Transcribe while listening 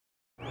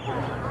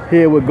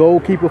Here with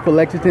goalkeeper for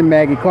Lexington,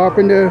 Maggie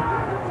Carpenter.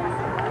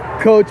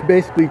 Coach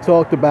basically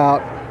talked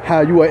about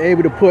how you were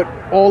able to put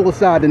all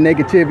aside the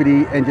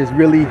negativity and just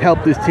really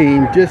help this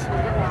team. Just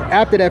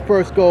after that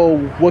first goal,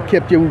 what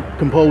kept you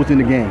composed in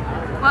the game?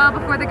 Well,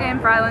 before the game,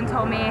 Brylan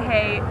told me,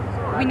 hey,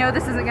 we know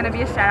this isn't going to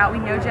be a shutout. We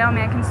know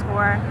Mann can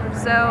score.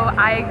 So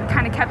I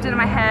kind of kept it in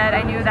my head.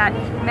 I knew that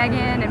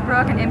Megan and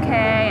Brooke and MK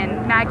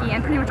and Maggie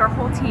and pretty much our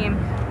whole team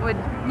would,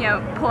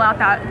 pull out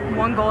that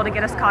one goal to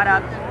get us caught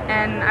up.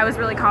 And I was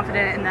really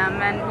confident in them,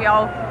 and we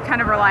all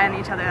kind of rely on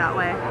each other that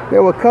way.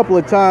 There were a couple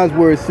of times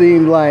where it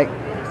seemed like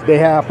they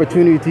had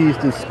opportunities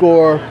to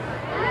score,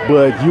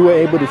 but you were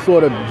able to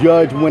sort of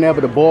judge whenever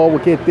the ball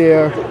would get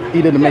there,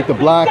 either to make the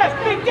block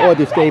or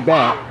to stay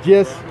back.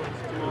 Just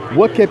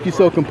what kept you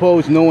so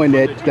composed knowing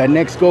that that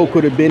next goal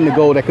could have been the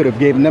goal that could have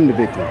given them the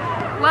victory?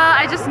 Well,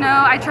 I just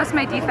know I trust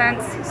my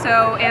defense,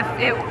 so if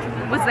it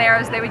was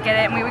theirs, they would get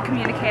it, and we would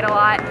communicate a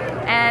lot.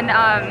 And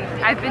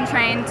I've been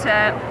trained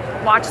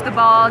to watch the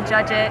ball,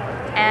 judge it,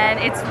 and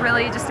it's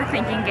really just a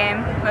thinking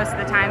game most of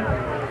the time.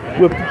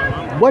 With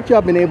what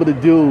y'all been able to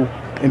do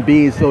and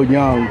being so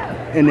young,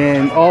 and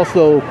then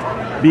also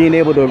being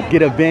able to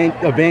get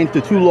avenge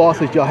the 2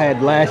 losses y'all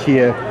had last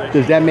year,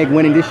 does that make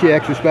winning this year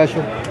extra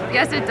special?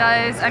 Yes, it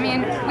does. I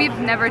mean, we've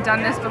never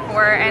done this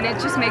before, and it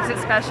just makes it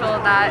special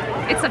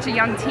that it's such a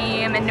young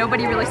team and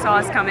nobody really saw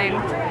us coming.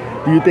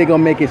 Do you think it'll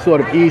make it sort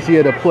of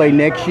easier to play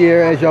next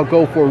year as y'all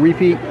go for a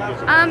repeat?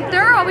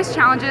 There are always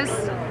challenges.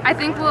 I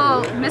think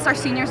we'll miss our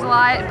seniors a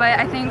lot, but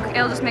I think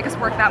it'll just make us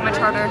work that much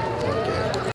harder.